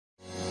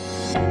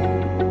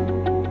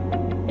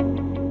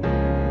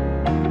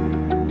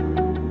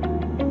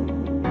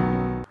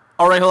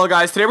Alright, hello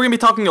guys. Today we're going to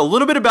be talking a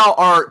little bit about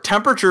our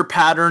temperature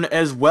pattern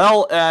as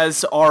well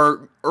as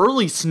our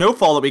early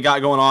snowfall that we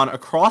got going on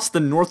across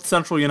the north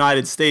central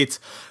United States.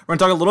 We're going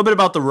to talk a little bit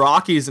about the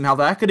Rockies and how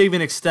that could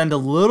even extend a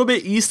little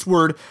bit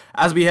eastward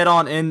as we head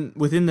on in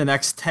within the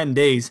next 10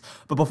 days.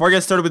 But before I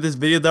get started with this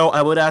video though,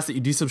 I would ask that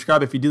you do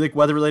subscribe if you do like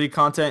weather related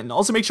content, and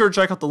also make sure to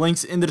check out the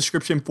links in the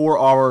description for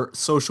our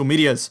social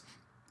medias.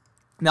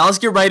 Now let's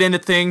get right into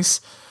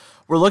things.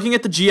 We're looking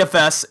at the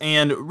GFS,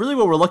 and really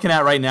what we're looking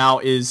at right now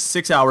is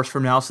 6 hours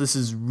from now, so this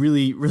is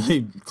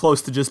really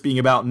close to just being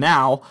about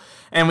now.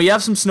 And we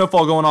have some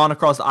snowfall going on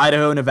across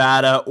Idaho,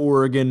 Nevada,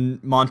 Oregon,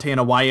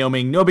 Montana,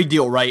 Wyoming. No big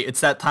deal, right? It's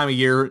that time of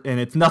year,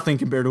 and it's nothing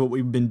compared to what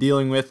we've been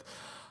dealing with.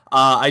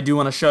 I do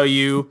want to show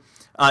you,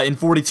 in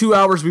 42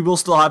 hours, we will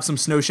still have some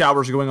snow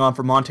showers going on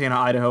for Montana,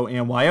 Idaho,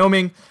 and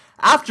Wyoming.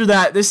 After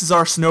that, this is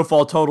our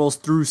snowfall totals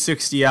through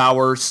 60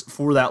 hours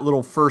for that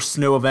little first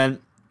snow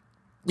event.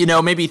 You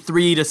know, maybe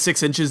 3 to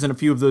 6 inches in a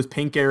few of those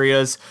pink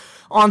areas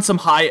on some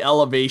high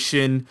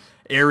elevation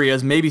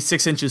areas, maybe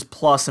 6 inches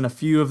plus in a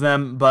few of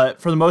them.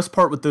 But for the most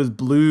part with those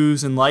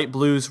blues and light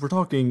blues, we're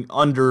talking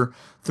under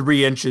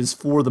 3 inches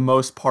for the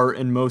most part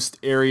in most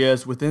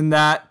areas within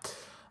that.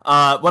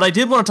 What I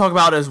did want to talk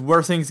about is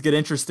where things get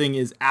interesting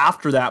is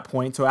after that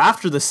point. So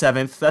after the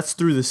 7th, that's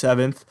through the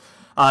 7th.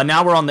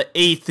 Now we're on the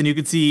 8th, and you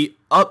can see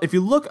up, if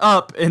you look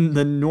up in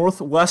the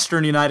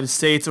northwestern United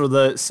States or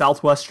the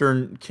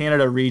southwestern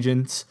Canada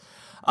regions,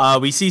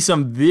 we see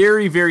some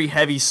very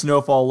heavy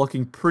snowfall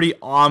looking pretty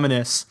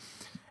ominous.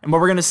 And what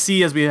we're going to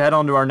see as we head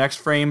on to our next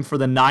frame for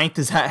the 9th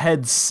is that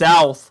heads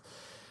south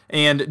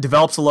and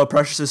develops a low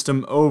pressure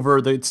system over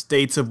the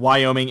states of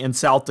Wyoming and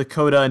South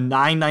Dakota, a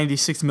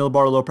 996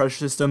 millibar low pressure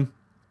system,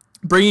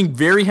 bringing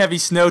very heavy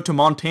snow to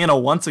Montana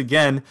once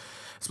again,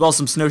 as well as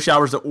some snow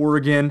showers to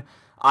Oregon,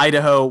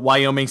 Idaho,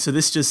 Wyoming. So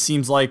this just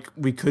seems like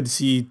we could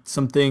see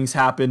some things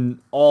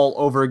happen all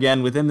over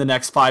again within the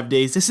next 5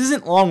 days. This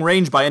isn't long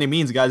range by any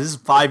means, guys. This is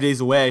 5 days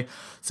away.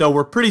 So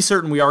we're pretty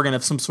certain we are going to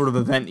have some sort of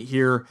event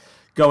here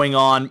going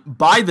on.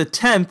 By the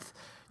 10th,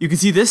 you can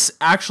see this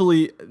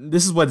actually,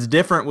 this is what's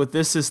different with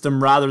this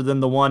system rather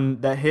than the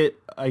one that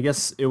hit, I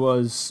guess it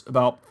was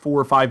about 4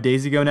 or 5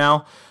 days ago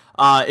now.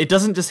 It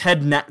doesn't just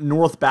head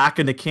north back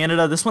into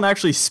Canada. This one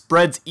actually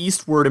spreads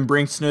eastward and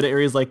brings snow to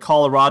areas like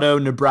Colorado,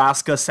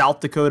 Nebraska,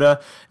 South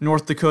Dakota,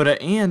 North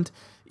Dakota, and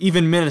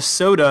even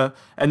Minnesota.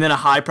 And then a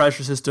high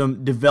pressure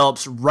system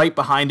develops right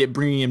behind it,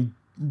 bringing in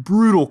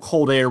brutal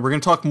cold air. We're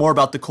going to talk more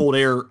about the cold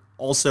air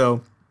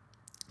also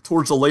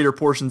towards the later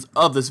portions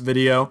of this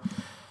video.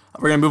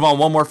 We're going to move on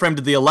one more frame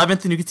to the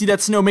 11th, and you can see that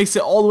snow makes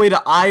it all the way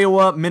to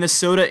Iowa,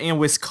 Minnesota, and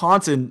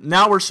Wisconsin.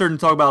 Now we're starting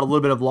to talk about a little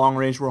bit of long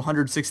range. We're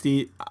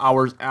 160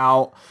 hours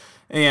out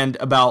and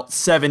about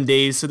 7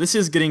 days, so this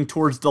is getting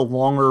towards the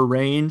longer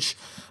range.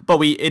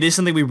 But it is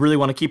something we really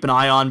want to keep an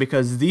eye on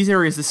because these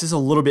areas, this is a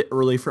little bit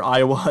early for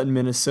Iowa and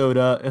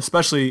Minnesota,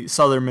 especially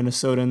southern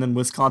Minnesota, and then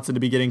Wisconsin to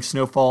be getting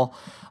snowfall.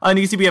 And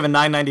you can see we have a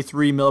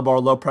 993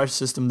 millibar low pressure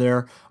system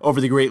there over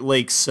the Great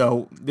Lakes,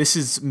 so this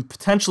is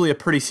potentially a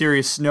pretty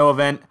serious snow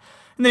event.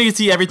 And then you can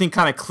see everything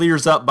kind of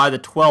clears up by the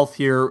 12th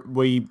here.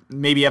 We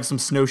maybe have some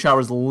snow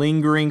showers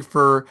lingering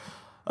for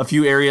a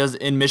few areas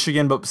in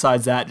Michigan, but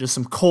besides that, just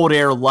some cold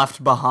air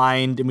left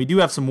behind. And we do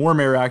have some warm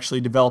air actually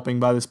developing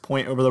by this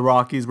point over the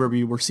Rockies, where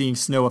we were seeing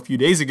snow a few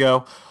days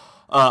ago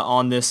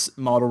on this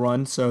model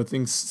run. So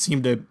things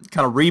seem to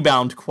kind of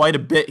rebound quite a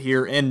bit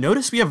here. And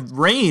notice we have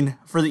rain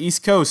for the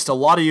East Coast. A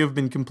lot of you have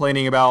been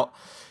complaining about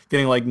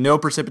getting like no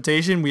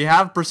precipitation. We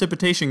have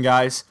precipitation,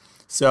 guys.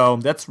 So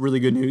that's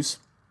really good news.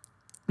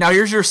 Now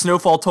here's your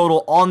snowfall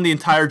total on the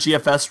entire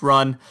GFS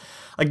run.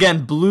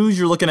 Again, blues,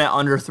 you're looking at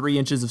under 3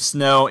 inches of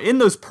snow. In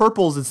those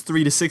purples, it's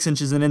 3 to 6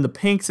 inches, and in the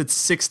pinks, it's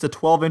 6 to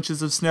 12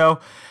 inches of snow.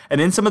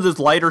 And in some of those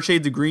lighter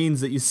shades of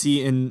greens that you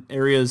see in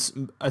areas,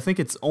 I think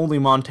it's only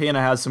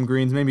Montana has some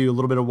greens, maybe a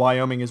little bit of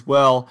Wyoming as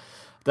well.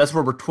 That's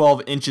where we're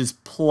 12 inches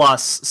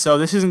plus. So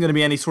this isn't going to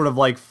be any sort of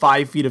like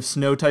 5 feet of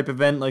snow type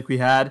event like we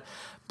had.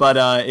 But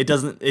it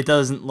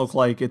doesn't look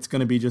like it's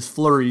going to be just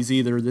flurries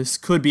either. This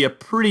could be a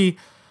pretty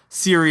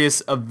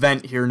serious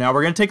event here. Now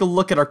we're going to take a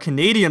look at our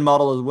Canadian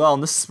model as well,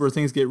 and this is where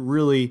things get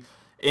really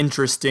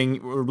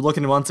interesting. We're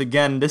looking once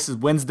again, this is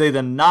Wednesday the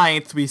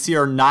 9th. We see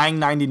our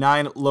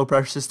 999 low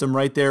pressure system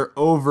right there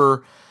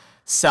over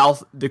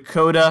South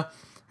Dakota,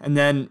 and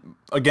then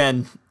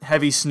again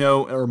heavy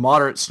snow or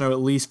moderate snow at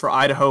least for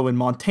Idaho and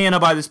Montana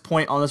by this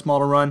point on this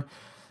model run.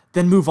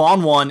 Then move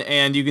on one,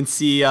 and you can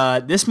see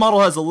this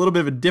model has a little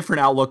bit of a different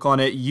outlook on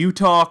it.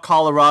 Utah,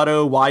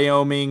 Colorado,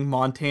 Wyoming,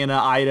 Montana,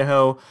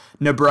 Idaho,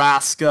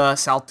 Nebraska,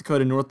 South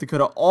Dakota, North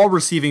Dakota, all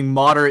receiving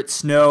moderate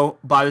snow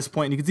by this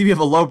point. And you can see we have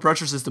a low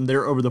pressure system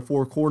there over the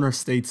Four Corner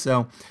states.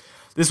 So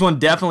this one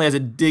definitely has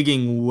it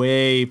digging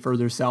way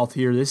further south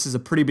here. This is a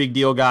pretty big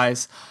deal,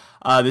 guys.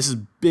 This is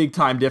big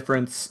time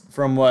difference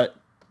from what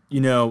we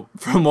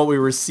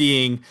were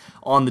seeing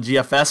on the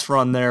GFS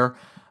run there.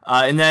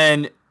 And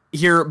then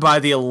here by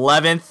the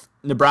 11th,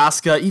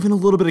 Nebraska, even a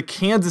little bit of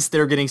Kansas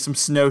there getting some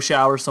snow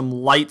showers, some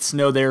light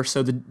snow there.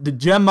 So the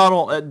GEM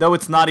model, though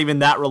it's not even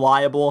that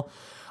reliable,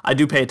 I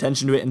do pay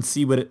attention to it and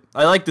see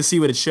I like to see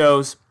what it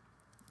shows,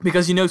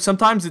 because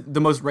sometimes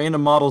the most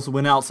random models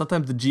win out.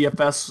 Sometimes the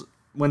GFS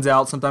wins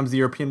out, sometimes the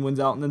European wins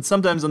out, and then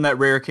sometimes on that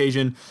rare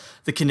occasion,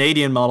 the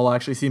Canadian model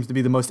actually seems to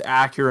be the most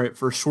accurate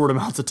for short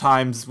amounts of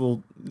times.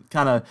 Will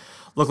kind of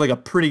look like a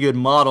pretty good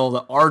model.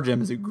 The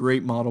RGEM is a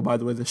great model, by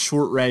the way. The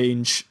short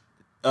range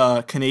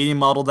Canadian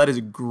model, that is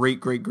a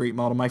great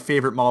model. My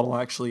favorite model,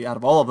 actually, out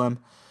of all of them.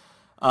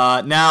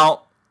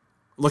 Now,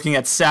 looking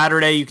at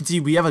Saturday, you can see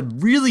we have a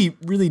really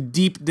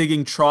deep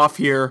digging trough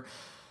here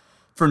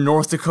for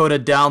North Dakota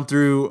down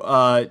through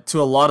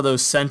to a lot of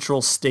those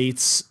central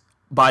states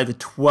by the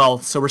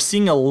 12th. So we're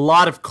seeing a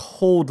lot of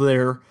cold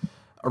there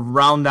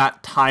around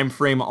that time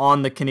frame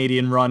on the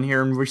Canadian run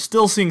here, and we're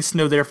still seeing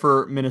snow there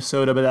for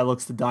Minnesota, but that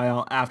looks to die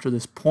out after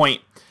this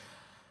point.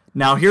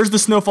 Now here's the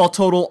snowfall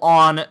total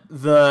on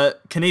the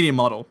Canadian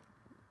model.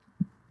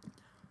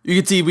 You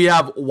can see we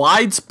have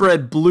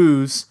widespread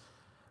blues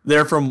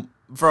there from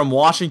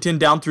Washington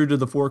down through to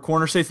the Four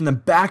Corner states, and then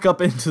back up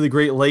into the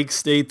Great Lakes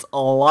states.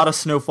 A lot of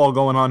snowfall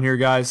going on here,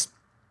 guys.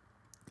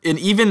 And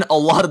even a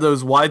lot of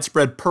those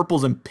widespread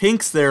purples and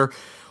pinks there,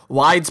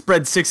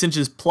 widespread 6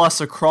 inches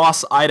plus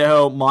across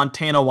Idaho,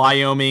 Montana,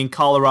 Wyoming,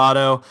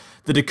 Colorado,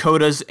 the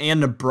Dakotas, and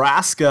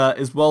Nebraska,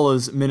 as well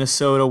as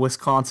Minnesota,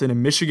 Wisconsin,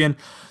 and Michigan.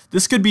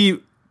 This could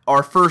be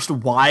our first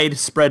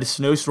widespread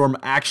snowstorm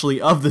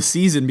actually of the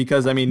season,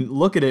 because, I mean,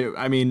 look at it.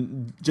 I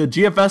mean, the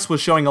GFS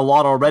was showing a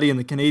lot already, and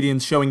the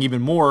Canadians showing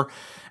even more.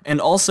 And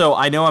also,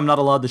 I know I'm not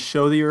allowed to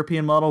show the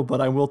European model,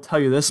 but I will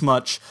tell you this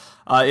much.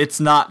 It's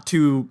not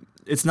too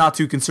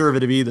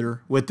conservative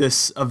either with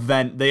this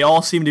event. They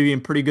all seem to be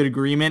in pretty good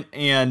agreement,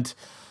 and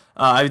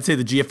I would say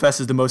the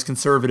GFS is the most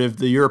conservative.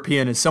 The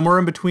European is somewhere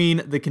in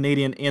between the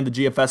Canadian and the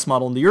GFS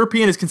model, and the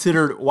European is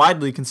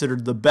widely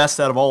considered the best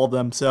out of all of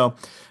them, so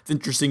it's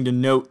interesting to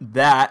note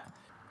that.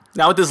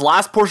 Now, with this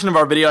last portion of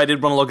our video, I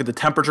did want to look at the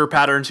temperature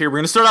patterns here. We're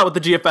going to start out with the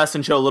GFS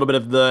and show a little bit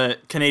of the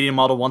Canadian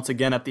model once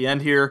again at the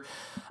end here.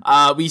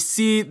 We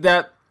see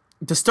that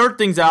to start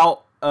things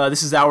out,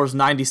 this is hours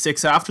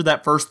 96. After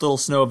that first little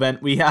snow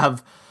event, we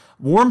have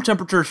warm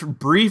temperatures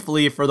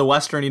briefly for the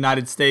western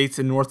United States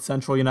and north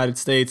central United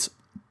States.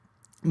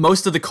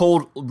 Most of the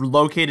cold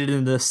located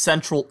in the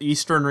central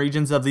eastern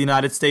regions of the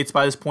United States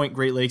by this point,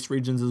 Great Lakes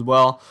regions as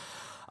well.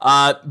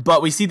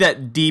 But we see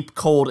that deep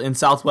cold in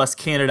southwest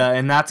Canada,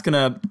 and that's going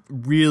to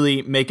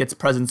really make its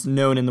presence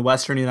known in the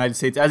western United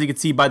States. As you can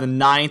see, by the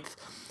 9th,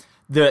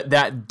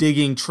 that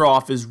digging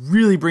trough is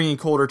really bringing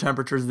colder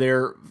temperatures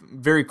there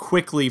very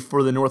quickly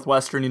for the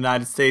northwestern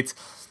United States.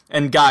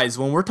 And guys,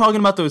 when we're talking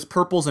about those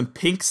purples and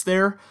pinks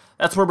there,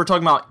 that's where we're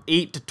talking about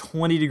 8 to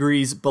 20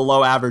 degrees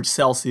below average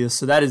Celsius.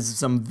 So that is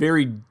some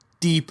very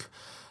deep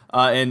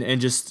and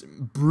just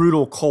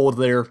brutal cold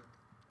there,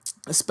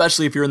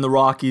 especially if you're in the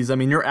Rockies. I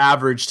mean, your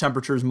average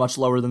temperature is much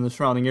lower than the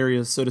surrounding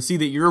areas. So to see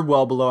that you're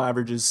well below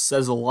averages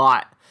says a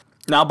lot.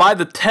 Now, by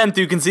the 10th,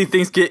 you can see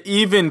things get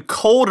even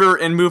colder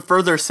and move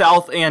further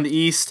south and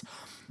east.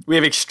 We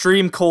have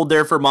extreme cold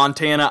there for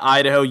Montana,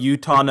 Idaho,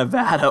 Utah,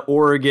 Nevada,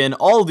 Oregon.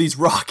 All of these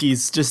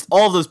Rockies, just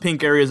all of those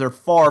pink areas are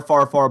far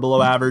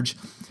below average.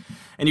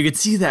 And you can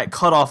see that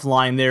cutoff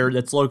line there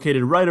that's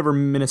located right over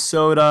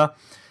Minnesota,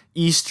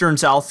 eastern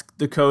South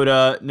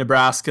Dakota,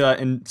 Nebraska,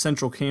 and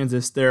central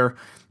Kansas there.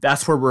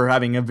 That's where we're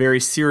having a very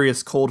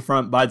serious cold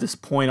front by this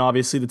point,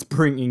 obviously,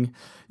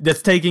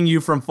 that's taking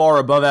you from far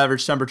above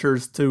average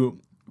temperatures to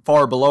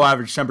far below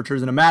average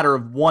temperatures in a matter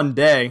of one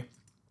day.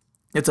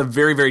 It's a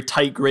very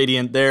tight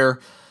gradient there.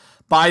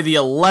 By the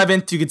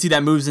 11th, you can see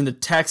that moves into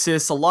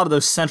Texas. A lot of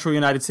those central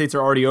United States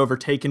are already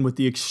overtaken with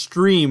the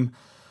extreme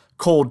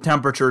cold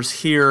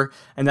temperatures here,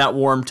 and that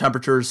warm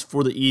temperatures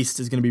for the east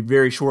is going to be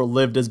very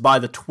short-lived, as by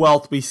the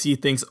 12th, we see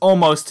things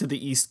almost to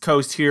the east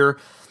coast here.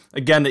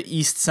 Again, the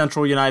east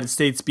central United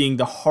States being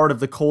the heart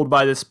of the cold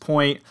by this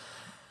point.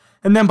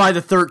 And then by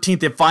the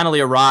 13th, it finally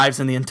arrives,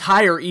 and the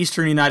entire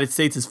eastern United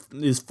States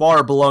is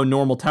far below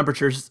normal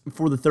temperatures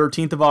for the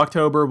 13th of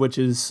October, which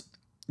is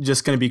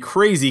just going to be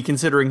crazy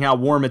considering how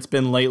warm it's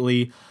been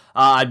lately.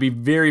 I'd be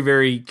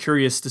very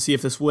curious to see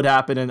if this would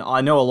happen, and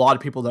I know a lot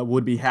of people that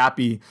would be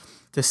happy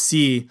to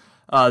see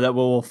that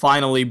we'll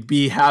finally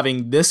be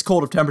having this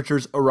cold of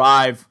temperatures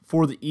arrive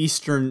for the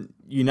eastern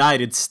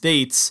United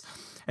States.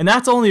 And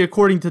that's only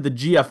according to the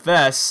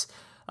GFS.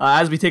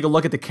 As we take a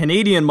look at the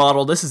Canadian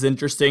model, this is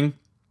interesting.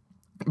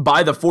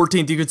 By the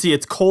 14th, you can see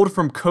it's cold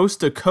from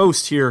coast to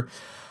coast here.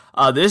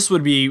 This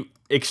would be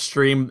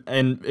extreme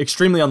and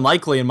extremely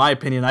unlikely, in my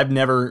opinion. I've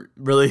never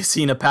really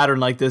seen a pattern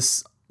like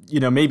this,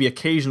 maybe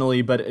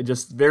occasionally, but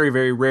just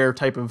very rare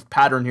type of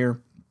pattern here,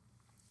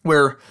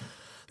 where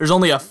there's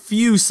only a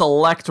few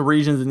select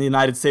regions in the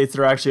United States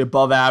that are actually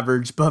above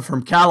average, but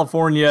from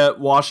California,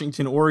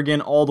 Washington, Oregon,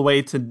 all the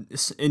way to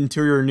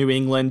interior New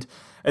England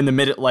and the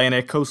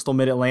mid-Atlantic, coastal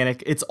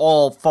mid-Atlantic, it's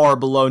all far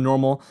below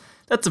normal.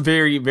 That's a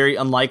very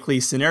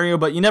unlikely scenario,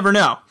 but you never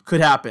know. Could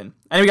happen.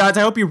 Anyway, guys,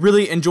 I hope you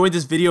really enjoyed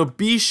this video.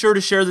 Be sure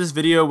to share this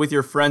video with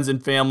your friends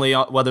and family,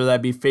 whether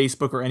that be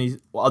Facebook or any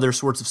other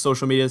sorts of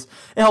social medias.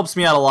 It helps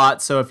me out a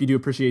lot, so if you do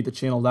appreciate the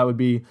channel, that would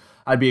be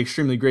I'd be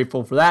extremely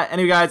grateful for that.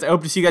 Anyway, guys, I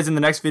hope to see you guys in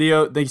the next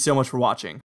video. Thank you so much for watching.